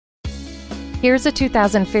Here's a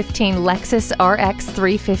 2015 Lexus RX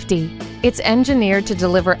 350. It's engineered to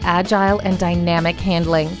deliver agile and dynamic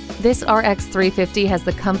handling. This RX 350 has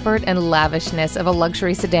the comfort and lavishness of a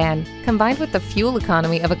luxury sedan, combined with the fuel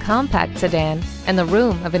economy of a compact sedan and the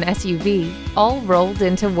room of an SUV, all rolled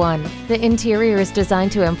into one. The interior is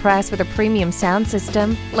designed to impress with a premium sound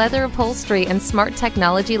system, leather upholstery, and smart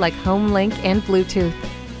technology like HomeLink and Bluetooth.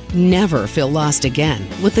 Never feel lost again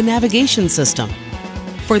with the navigation system.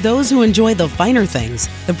 For those who enjoy the finer things,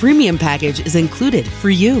 the premium package is included for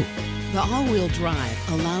you. The all-wheel drive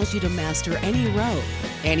allows you to master any road,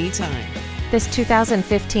 anytime. This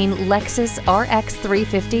 2015 Lexus RX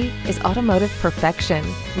 350 is automotive perfection.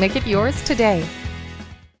 Make it yours today.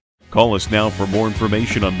 Call us now for more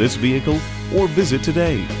information on this vehicle or visit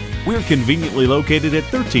today. We're conveniently located at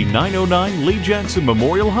 13909 Lee Jackson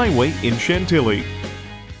Memorial Highway in Chantilly.